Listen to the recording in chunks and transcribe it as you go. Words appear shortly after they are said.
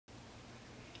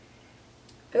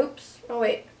Oops. Oh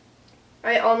wait.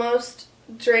 I almost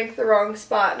drank the wrong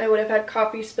spot and I would have had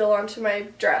coffee spill onto my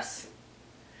dress.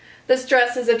 This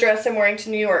dress is a dress I'm wearing to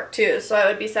New York too, so I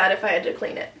would be sad if I had to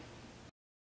clean it.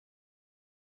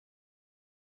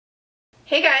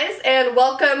 Hey guys, and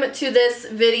welcome to this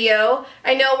video.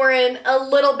 I know we're in a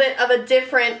little bit of a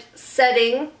different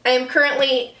setting. I am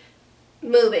currently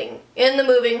in the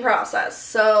moving process,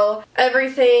 so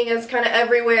everything is kind of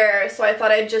everywhere, so I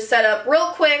thought I'd just set up real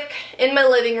quick in my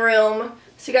living room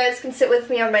so you guys can sit with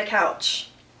me on my couch.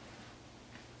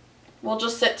 We'll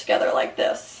just sit together like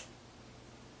this.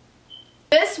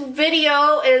 This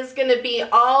video is going to be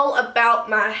all about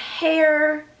my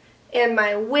hair and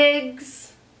my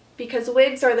wigs, because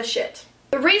wigs are the shit.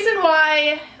 The reason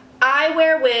why I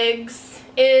wear wigs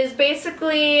is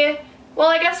basically, well,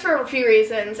 I guess for a few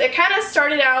reasons. It kind of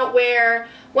started out where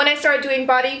when I started doing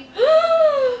body...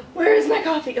 Where is my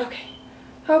coffee?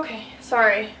 Okay,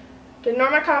 sorry. Didn't know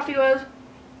where my coffee was.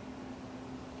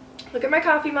 Look at my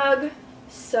coffee mug.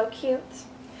 So cute.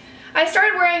 I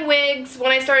started wearing wigs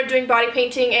when I started doing body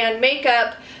painting and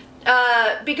makeup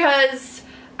because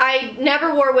I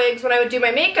never wore wigs when I would do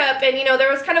my makeup, and you know,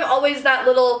 there was kind of always that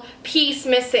little piece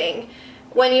missing.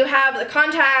 When you have the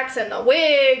contacts and the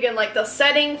wig and like the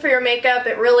setting for your makeup,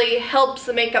 it really helps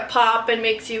the makeup pop and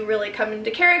makes you really come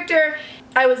into character.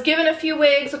 I was given a few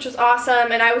wigs, which was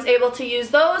awesome, and I was able to use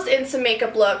those in some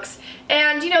makeup looks.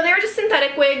 And you know, they were just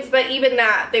synthetic wigs, but even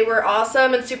that, they were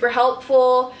awesome and super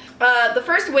helpful. The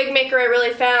first wig maker I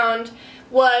really found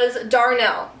was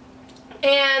Darnell,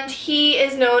 and he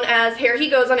is known as Here He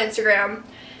Goes on Instagram.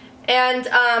 And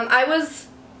I was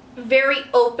very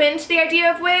open to the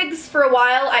idea of wigs for a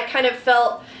while. I kind of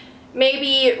felt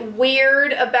maybe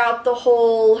weird about the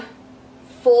whole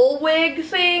full wig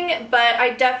thing, but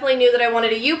I definitely knew that I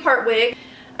wanted a U-part wig.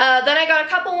 Then I got a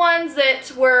couple ones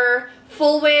that were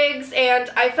full wigs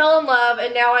and I fell in love,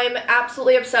 and now I'm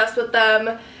absolutely obsessed with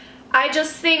them. I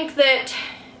just think that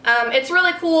it's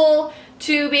really cool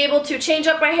to be able to change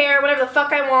up my hair whatever the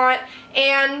fuck I want,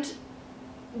 and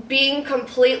being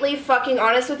completely fucking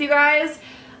honest with you guys,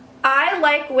 I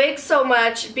like wigs so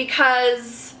much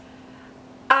because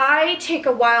I take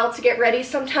a while to get ready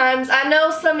sometimes. I know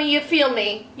some of you feel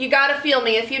me. You gotta feel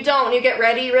me. If you don't, you get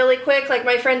ready really quick. Like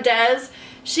my friend Des,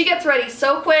 she gets ready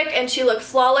so quick and she looks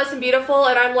flawless and beautiful,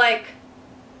 and I'm like,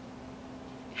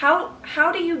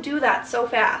 how do you do that so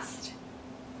fast?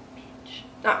 Bitch.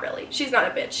 Not really. She's not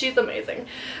a bitch. She's amazing.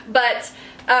 But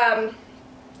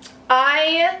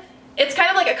it's kind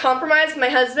of like a compromise with my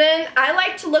husband. I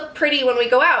like to look pretty when we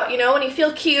go out, you know, when you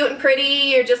feel cute and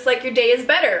pretty, you're just like, your day is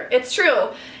better. It's true.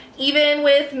 Even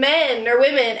with men or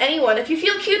women, anyone, if you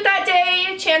feel cute that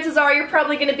day, chances are you're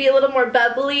probably going to be a little more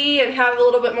bubbly and have a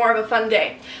little bit more of a fun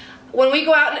day. When we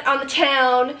go out on the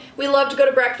town, we love to go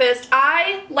to breakfast.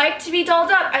 I like to be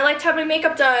dolled up. I like to have my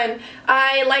makeup done.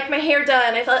 I like my hair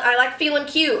done. I like feeling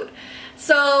cute.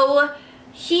 So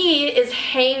he is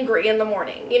hangry in the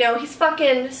morning. You know, he's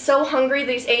fucking so hungry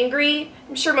that he's angry.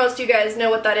 I'm sure most of you guys know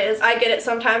what that is. I get it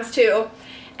sometimes too.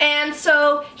 And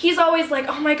so he's always like,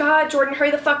 oh my god, Jordan,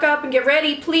 hurry the fuck up and get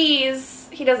ready, please.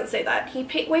 He doesn't say that. He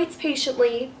waits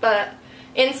patiently, but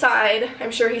inside,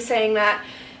 I'm sure he's saying that.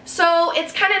 So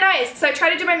it's kind of nice because I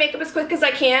try to do my makeup as quick as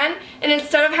I can, and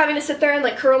instead of having to sit there and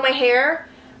like curl my hair,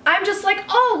 I'm just like,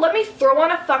 oh, let me throw on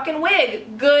a fucking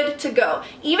wig. Good to go.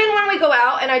 Even when we go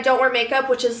out and I don't wear makeup,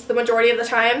 which is the majority of the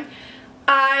time,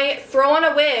 I throw on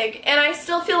a wig and I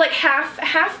still feel like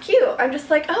half cute. I'm just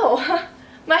like, oh,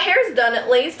 my hair's done at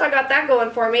least. I got that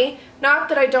going for me. Not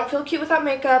that I don't feel cute without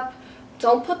makeup.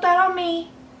 Don't put that on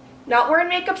me. Not wearing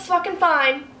makeup's fucking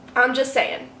fine. I'm just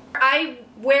saying. I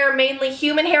wear mainly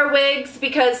human hair wigs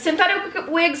because synthetic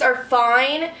wigs are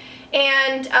fine,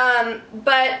 and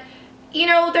but you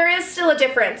know, there is still a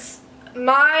difference. What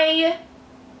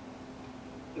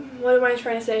am I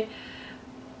trying to say?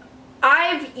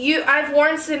 I've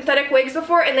worn synthetic wigs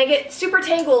before and they get super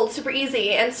tangled super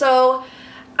easy, and so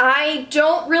I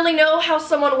don't really know how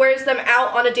someone wears them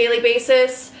out on a daily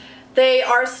basis. They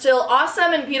are still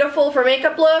awesome and beautiful for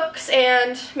makeup looks,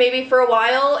 and maybe for a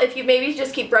while if you maybe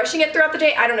just keep brushing it throughout the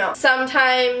day. I don't know.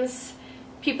 Sometimes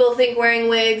people think wearing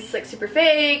wigs is like super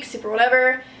fake, super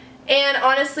whatever. And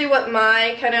honestly, what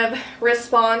my kind of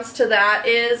response to that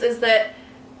is that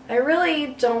I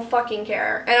really don't fucking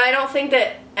care. And I don't think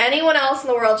that anyone else in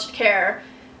the world should care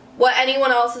what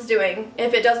anyone else is doing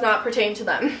if it does not pertain to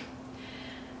them.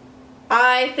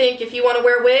 I think if you want to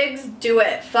wear wigs, do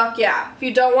it. Fuck yeah. If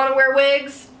you don't want to wear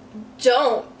wigs,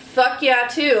 don't. Fuck yeah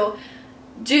too.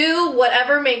 Do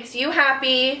whatever makes you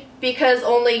happy, because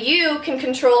only you can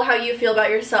control how you feel about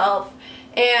yourself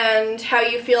and how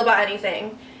you feel about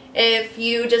anything. If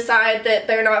you decide that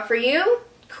they're not for you,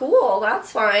 cool,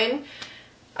 that's fine.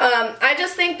 I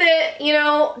just think that, you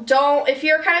know, if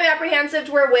you're kind of apprehensive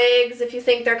to wear wigs, if you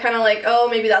think they're kind of like, oh,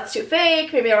 maybe that's too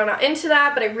fake, maybe I'm not into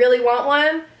that, but I really want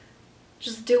one,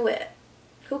 just do it.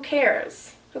 Who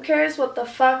cares? Who cares what the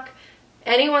fuck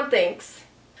anyone thinks?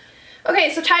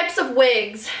 Okay, so types of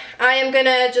wigs. I am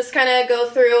gonna just kind of go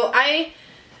through.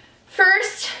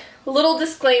 First, little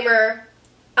disclaimer,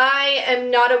 I am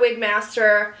not a wig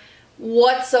master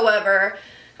whatsoever.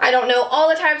 I don't know all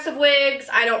the types of wigs.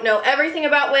 I don't know everything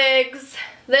about wigs.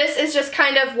 This is just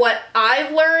kind of what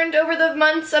I've learned over the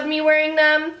months of me wearing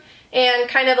them, and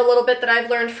kind of a little bit that I've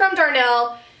learned from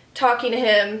Darnell, talking to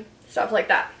him, stuff like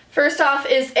that. First off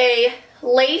is a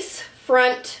lace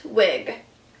front wig.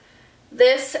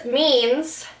 This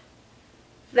means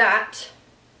that,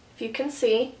 if you can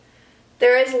see,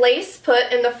 there is lace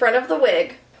put in the front of the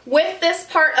wig. With this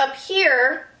part up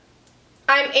here,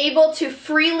 I'm able to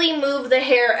freely move the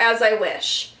hair as I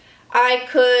wish. I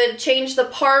could change the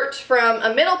part from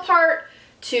a middle part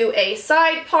to a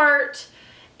side part,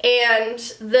 and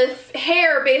the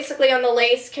hair basically on the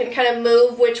lace can kind of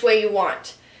move which way you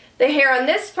want. The hair on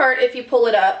this part, if you pull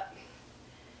it up,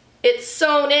 it's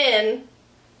sewn in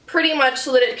pretty much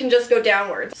so that it can just go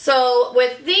downwards. So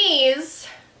with these,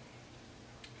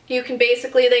 you can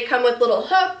basically, they come with little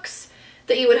hooks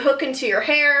that you would hook into your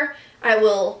hair. I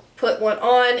will put one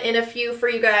on in a few for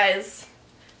you guys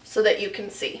so that you can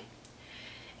see.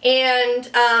 And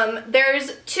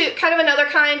there's kind of another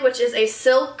kind, which is a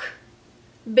silk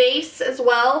base as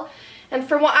well. And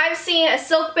from what I've seen, a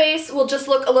silk base will just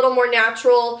look a little more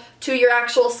natural to your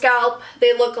actual scalp.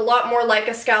 They look a lot more like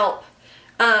a scalp.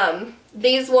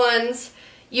 These ones,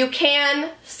 you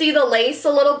can see the lace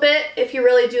a little bit if you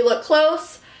really do look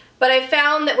close, but I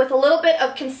found that with a little bit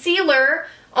of concealer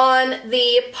on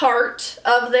the part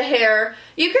of the hair,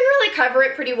 you can really cover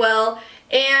it pretty well.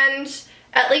 And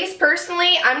at least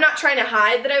personally, I'm not trying to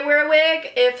hide that I wear a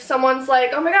wig. If someone's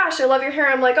like, oh my gosh, I love your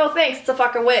hair, I'm like, oh thanks, it's a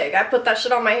fucking wig. I put that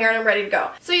shit on my hair and I'm ready to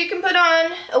go. So you can put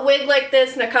on a wig like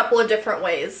this in a couple of different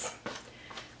ways.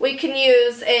 We can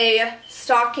use a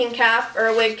stocking cap or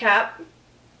a wig cap,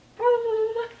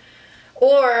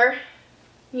 or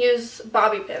use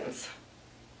bobby pins.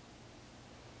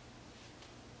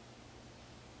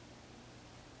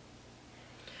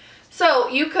 So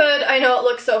you could, I know it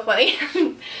looks so funny,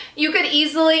 you could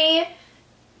easily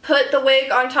put the wig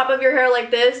on top of your hair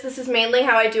like this. This is mainly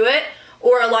how I do it,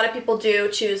 or a lot of people do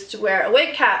choose to wear a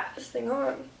wig cap. This thing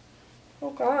on.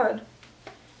 Oh god.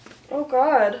 Oh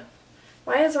god.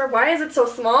 Why is it so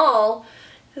small?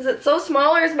 Is it so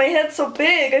small or is my head so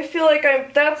big? I feel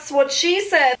like that's what she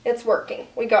said. It's working.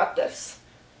 We got this.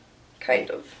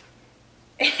 Kind of.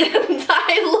 And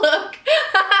I look.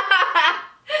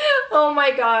 Oh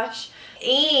my gosh.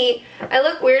 I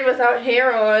look weird without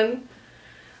hair on.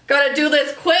 Gotta do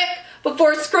this quick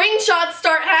before screenshots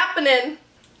start happening.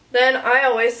 Then I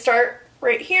always start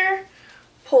right here,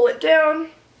 pull it down,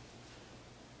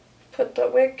 put the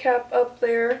wig cap up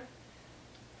there.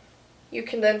 You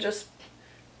can then just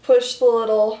push the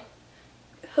little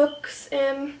hooks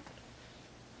in.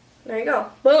 There you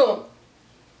go. Boom.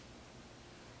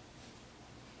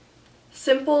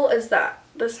 Simple as that.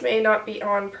 This may not be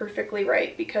on perfectly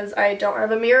right because I don't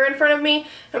have a mirror in front of me.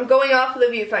 I'm going off of the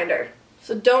viewfinder.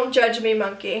 So don't judge me,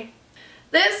 monkey.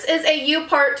 This is a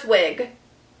U-part wig.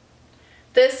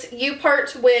 This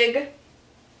U-part wig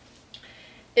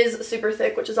is super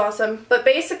thick, which is awesome. But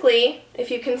basically, if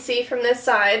you can see from this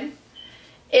side,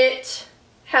 it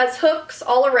has hooks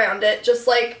all around it, just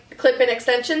like clip-in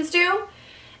extensions do.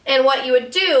 And what you would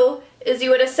do is you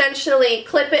would essentially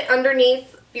clip it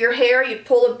underneath your hair. You'd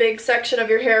pull a big section of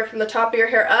your hair from the top of your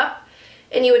hair up,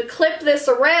 and you would clip this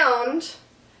around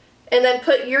and then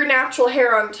put your natural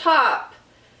hair on top,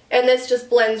 and this just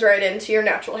blends right into your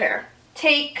natural hair.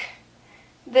 Take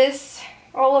this,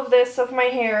 all of this of my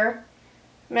hair,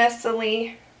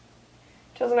 messily,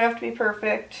 doesn't have to be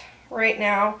perfect right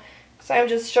now, because I'm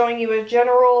just showing you a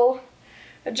general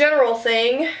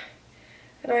thing,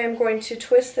 and I am going to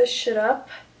twist this shit up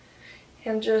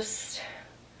and just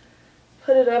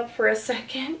put it up for a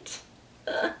second,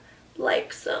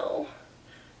 like so.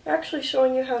 I'm actually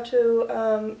showing you how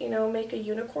to, you know, make a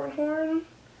unicorn horn.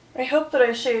 I hope that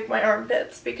I shaved my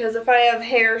armpits, because if I have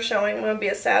hair showing, I'm going to be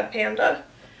a sad panda.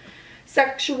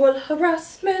 Sexual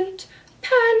harassment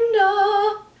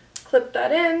panda. Clip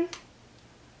that in.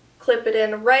 Clip it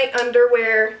in right under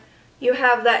where you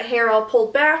have that hair all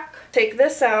pulled back. Take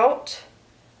this out.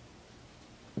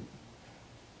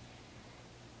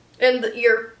 And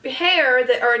your hair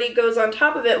that already goes on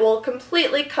top of it will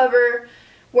completely cover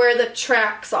where the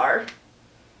tracks are.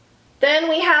 Then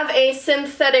we have a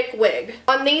synthetic wig.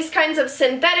 On these kinds of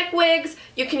synthetic wigs,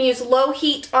 you can use low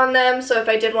heat on them. So if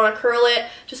I did want to curl it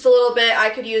just a little bit,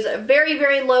 I could use a very,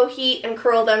 very low heat and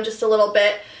curl them just a little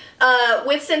bit.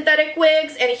 With synthetic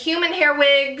wigs and human hair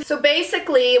wigs, so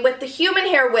basically with the human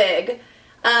hair wig,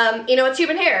 you know, it's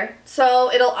human hair,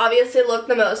 so it'll obviously look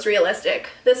the most realistic.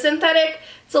 The synthetic,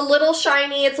 it's a little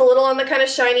shiny, it's a little on the kind of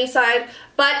shiny side,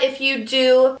 but if you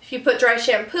put dry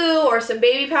shampoo or some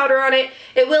baby powder on it,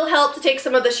 it will help to take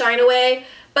some of the shine away.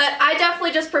 But I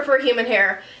definitely just prefer human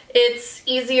hair. It's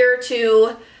easier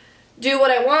to do what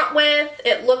I want with,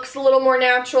 it looks a little more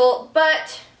natural,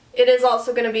 but it is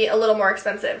also going to be a little more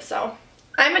expensive, so.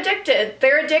 I'm addicted.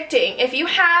 They're addicting. If you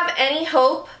have any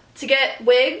hope to get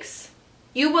wigs,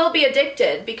 you will be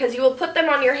addicted because you will put them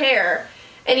on your hair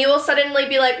and you will suddenly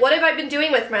be like, what have I been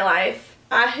doing with my life?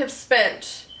 I have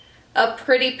spent a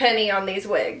pretty penny on these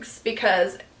wigs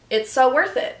because it's so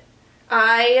worth it.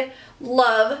 I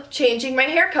love changing my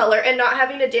hair color and not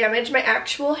having to damage my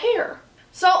actual hair.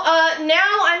 So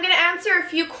now I'm going to answer a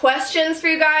few questions for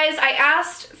you guys. I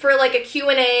asked for like a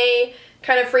Q&A,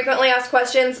 kind of frequently asked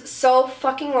questions so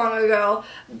fucking long ago,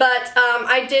 but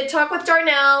I did talk with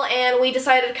Darnell and we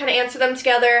decided to kind of answer them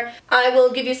together. I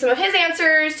will give you some of his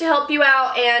answers to help you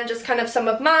out and just kind of some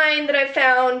of mine that I've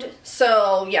found.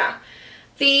 So yeah.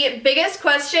 The biggest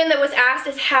question that was asked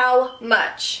is how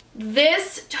much?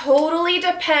 This totally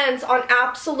depends on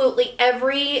absolutely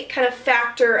every kind of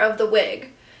factor of the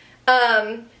wig.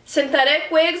 Synthetic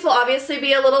wigs will obviously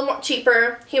be a little more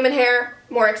cheaper, human hair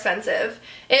more expensive.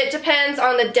 It depends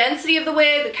on the density of the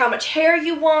wig, how much hair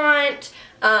you want,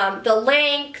 the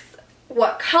length,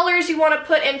 what colors you want to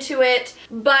put into it,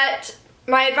 but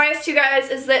my advice to you guys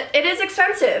is that it is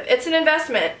expensive. It's an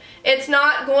investment. It's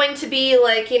not going to be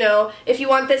like, you know, if you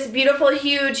want this beautiful,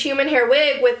 huge human hair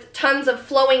wig with tons of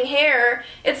flowing hair,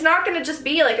 it's not going to just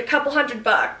be like a couple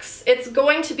 $100. It's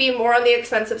going to be more on the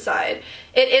expensive side.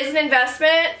 It is an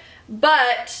investment,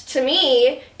 but to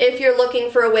me, if you're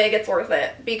looking for a wig, it's worth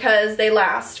it because they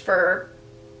last for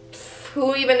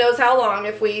who even knows how long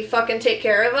if we fucking take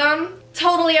care of them.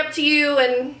 Totally up to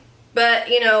you, but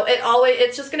you know,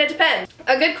 it's just gonna depend.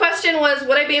 A good question was,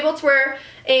 would I be able to wear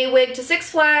a wig to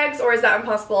Six Flags or is that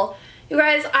impossible? You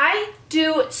guys, I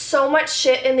do so much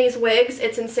shit in these wigs,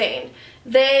 it's insane.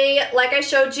 They, like I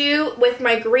showed you with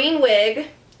my green wig,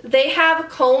 they have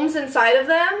combs inside of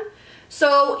them,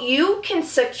 so you can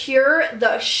secure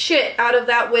the shit out of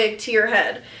that wig to your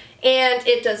head. And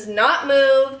it does not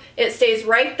move, it stays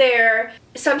right there.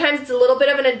 Sometimes it's a little bit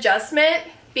of an adjustment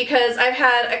because I've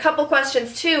had a couple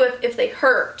questions too if they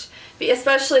hurt,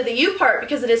 especially the U-part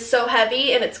because it is so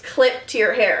heavy and it's clipped to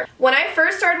your hair. When I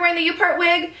first started wearing the U-part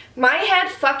wig, my head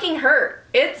fucking hurt.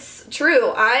 It's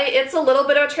true. It's a little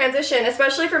bit of a transition,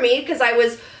 especially for me because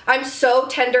I'm so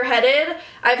tender-headed.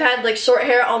 I've had like short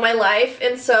hair all my life,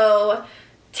 and so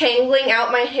tangling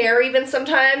out my hair even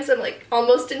sometimes, I'm like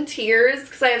almost in tears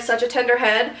because I have such a tender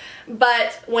head.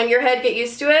 But when your head get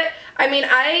used to it, I mean,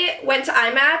 I went to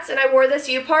IMATS and I wore this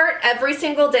U-part every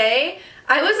single day.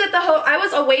 I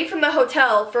was away from the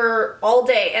hotel for all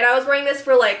day and I was wearing this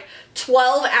for like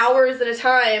 12 hours at a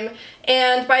time,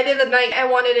 and by the end of the night I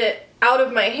wanted it out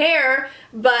of my hair,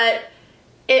 but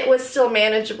it was still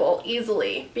manageable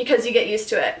easily because you get used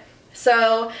to it.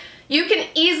 So you can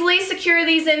easily secure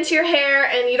these into your hair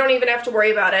and you don't even have to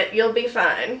worry about it. You'll be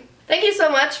fine. Thank you so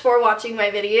much for watching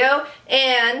my video,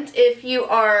 and if you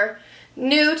are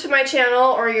new to my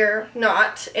channel or you're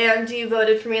not and you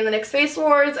voted for me in the Next Face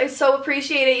Awards, I so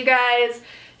appreciate it, you guys.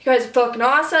 You guys are fucking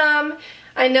awesome.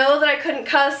 I know that I couldn't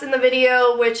cuss in the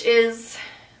video, which is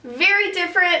very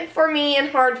different for me and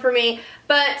hard for me,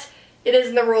 but it is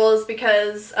in the rules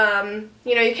because,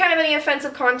 you know, you can't have any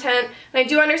offensive content, and I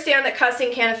do understand that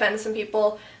cussing can offend some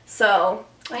people, so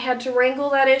I had to wrangle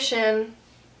that ish in.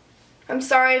 I'm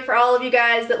sorry for all of you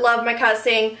guys that love my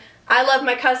cussing. I love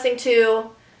my cussing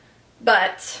too,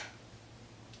 but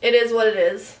it is what it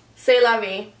is. C'est la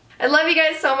vie. I love you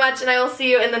guys so much, and I will see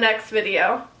you in the next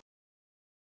video.